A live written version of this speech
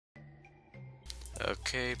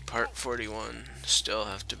Okay, part 41. Still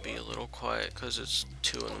have to be a little quiet because it's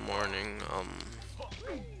 2 in the morning.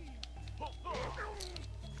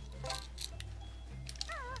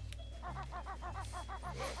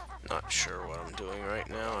 Not sure what I'm doing right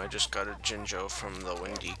now. I just got a Jinjo from the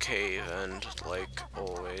Windy Cave, and like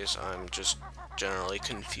always, I'm just generally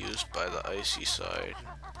confused by the icy side.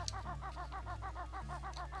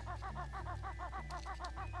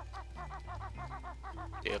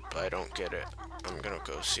 Yep, I don't get it. I'm gonna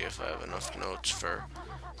go see if I have enough notes for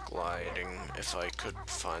gliding, if I could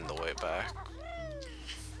find the way back.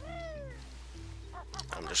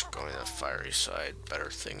 I'm just going to the fiery side. Better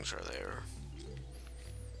things are there.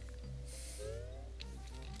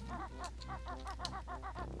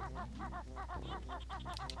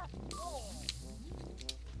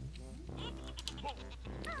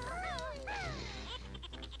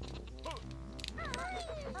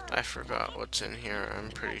 I forgot what's in here.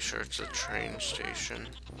 I'm pretty sure it's a train station.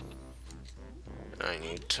 I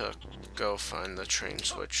need to go find the train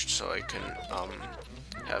switch so I can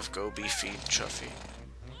have Gobi feed Chuffy.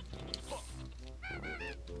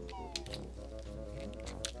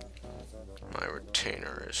 My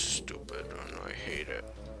retainer is stupid and I hate it.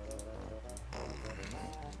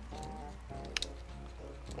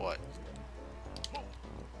 What?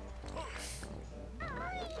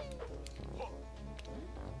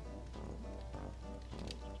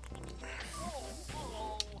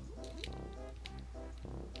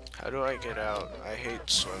 How do I get out? I hate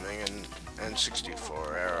swimming in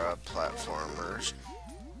N64 era platformers.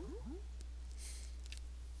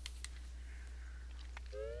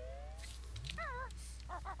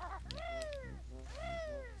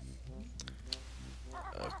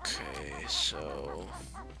 Okay, so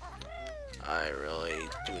I really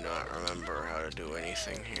do not remember how to do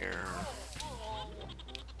anything here.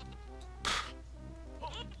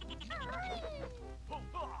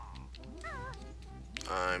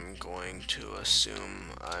 I'm going to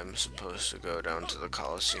assume I'm supposed to go down to the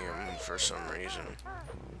Coliseum for some reason.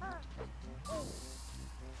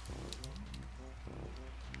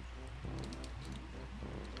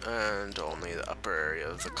 And only the upper area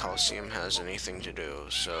of the Coliseum has anything to do,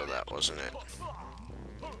 so that wasn't it.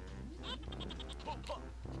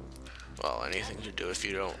 Well, anything to do if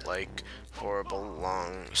you don't like horrible,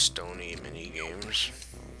 long, stony mini-games.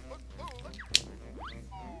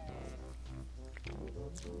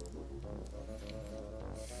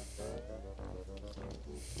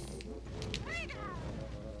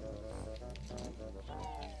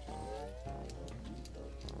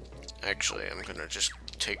 Actually, I'm gonna just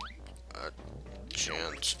take a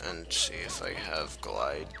chance and see if I have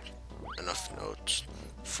glide enough notes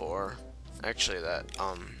for. Actually, that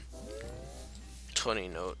 20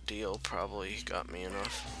 note deal probably got me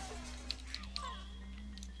enough.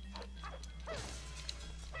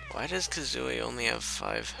 Why does Kazooie only have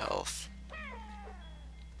 5 health?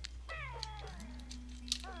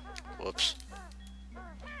 Whoops.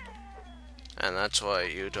 And that's why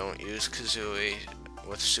you don't use Kazooie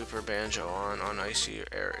with Super Banjo on icy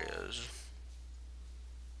areas.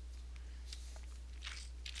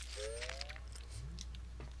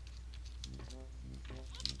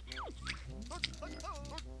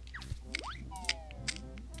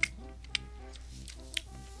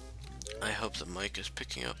 I hope the mic is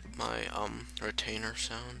picking up my retainer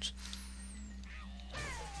sounds,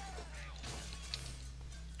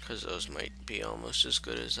 because those might be almost as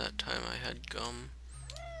good as that time I had gum.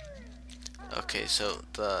 Okay, so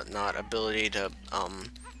the not ability to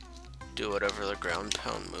do whatever the ground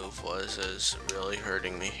pound move was is really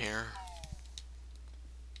hurting me here.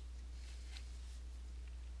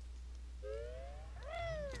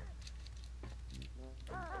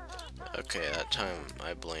 Okay, that time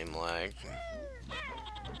I blame lag.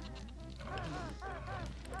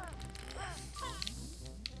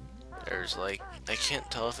 There's like, I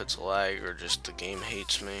can't tell if it's lag or just the game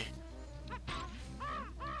hates me.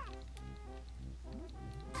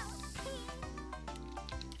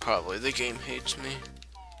 Probably the game hates me.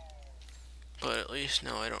 But at least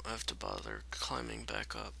now I don't have to bother climbing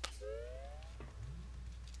back up.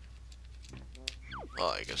 Well,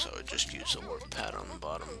 I guess I would just use the warp pad on the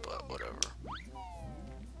bottom, but whatever.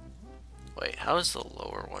 Wait, how is the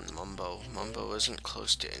lower one Mumbo? Mumbo isn't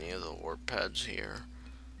close to any of the warp pads here.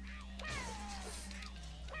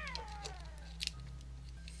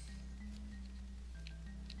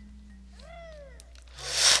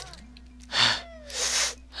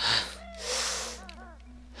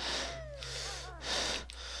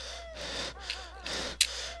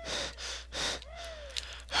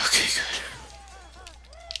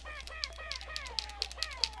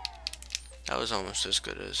 That was almost as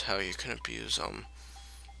good as how you can abuse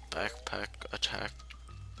backpack attack.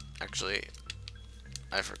 Actually,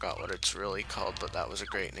 I forgot what it's really called, but that was a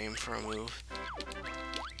great name for a move.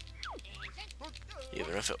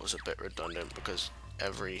 Even if it was a bit redundant, because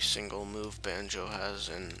every single move Banjo has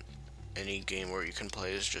in any game where you can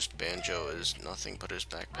play is just Banjo is nothing but his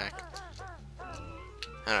backpack.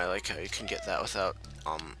 And I like how you can get that without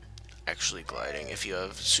actually gliding if you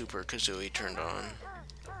have Super Kazooie turned on.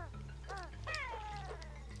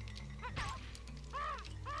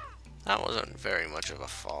 That wasn't very much of a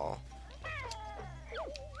fall.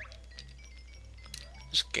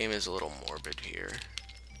 This game is a little morbid here.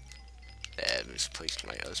 I misplaced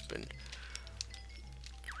my husband.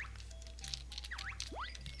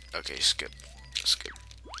 Okay, skip. Skip.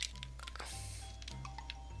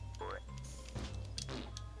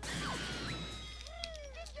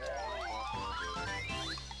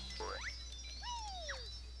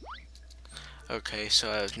 Okay, so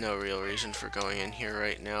I have no real reason for going in here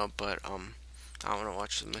right now, but I want to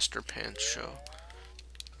watch the Mr. Pants show.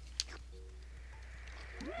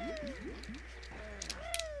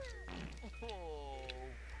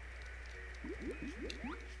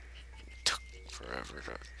 Took forever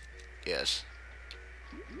to... Yes.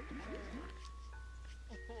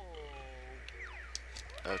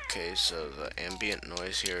 Okay, so the ambient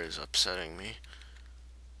noise here is upsetting me.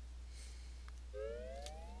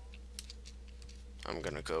 I'm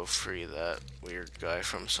gonna go free that weird guy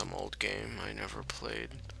from some old game I never played.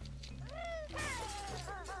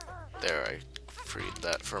 There, I freed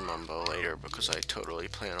that for Mumbo later because I totally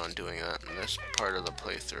plan on doing that in this part of the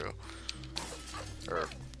playthrough. Or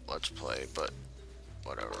let's play, but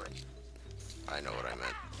whatever. I know what I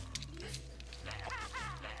meant.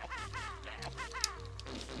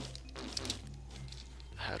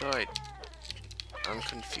 How do I'm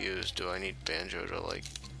confused. Do I need Banjo to like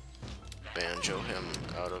Banjo him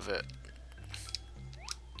out of it?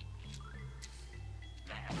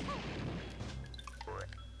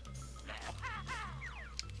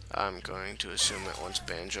 I'm going to assume it wants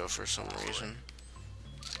Banjo for some reason.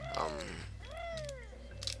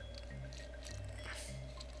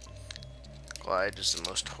 Glide is the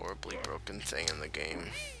most horribly broken thing in the game.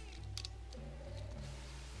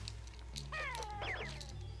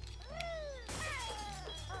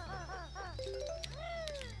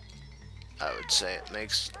 I would say it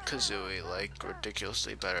makes Kazooie like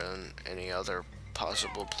ridiculously better than any other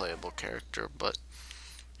possible playable character, but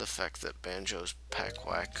the fact that Banjo's pack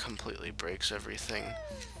whack completely breaks everything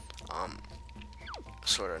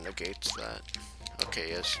sort of negates that. Okay,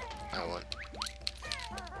 yes, I want...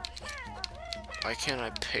 Why can't I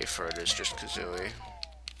pay for it as just Kazooie?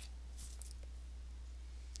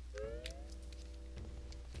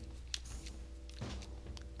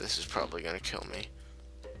 This is probably gonna kill me.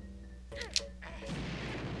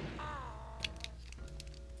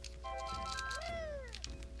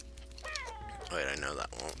 Wait, I know that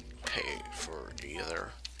won't pay for either.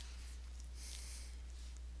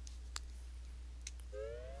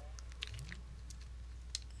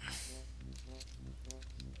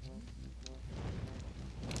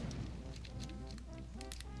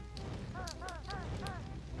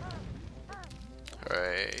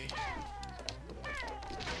 Hooray.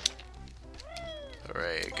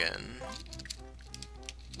 Hooray again.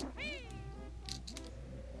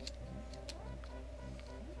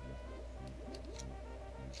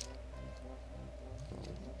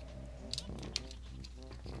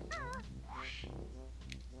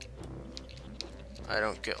 I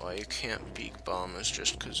don't get why you can't Beak Bomb as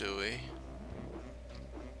just Kazooie.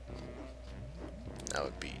 That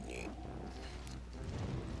would be neat.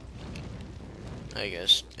 I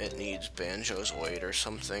guess it needs Banjo's weight or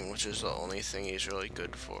something, which is the only thing he's really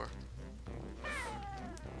good for.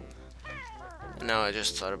 Now I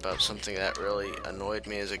just thought about something that really annoyed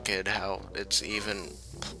me as a kid, how it's even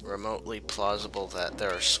remotely plausible that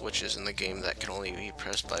there are switches in the game that can only be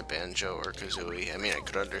pressed by Banjo or Kazooie. I mean, I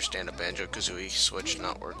could understand a Banjo-Kazooie switch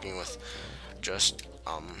not working with just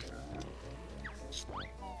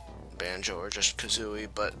Banjo or just Kazooie,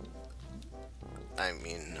 but I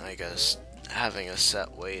mean, I guess having a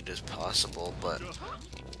set weight is possible, but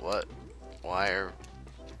what? Why are...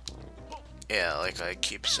 Yeah, like I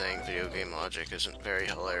keep saying, video game logic isn't very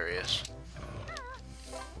hilarious.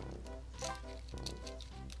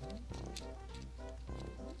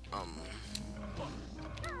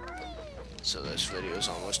 So this video is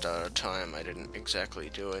almost out of time. I didn't exactly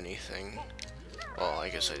do anything. Well, I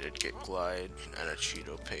guess I did get Glide and a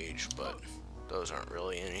Cheeto page, but those aren't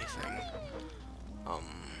really anything.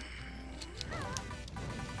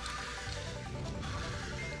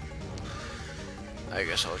 I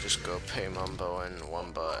guess I'll just go pay Mumbo and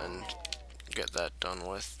Wumba and get that done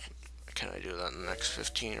with. Can I do that in the next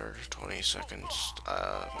 15 or 20 seconds?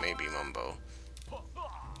 Maybe Mumbo.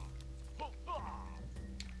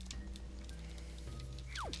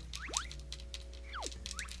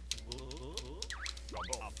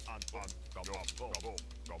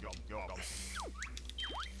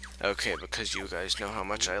 Okay, because you guys know how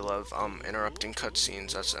much I love interrupting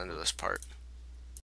cutscenes, that's the end of this part.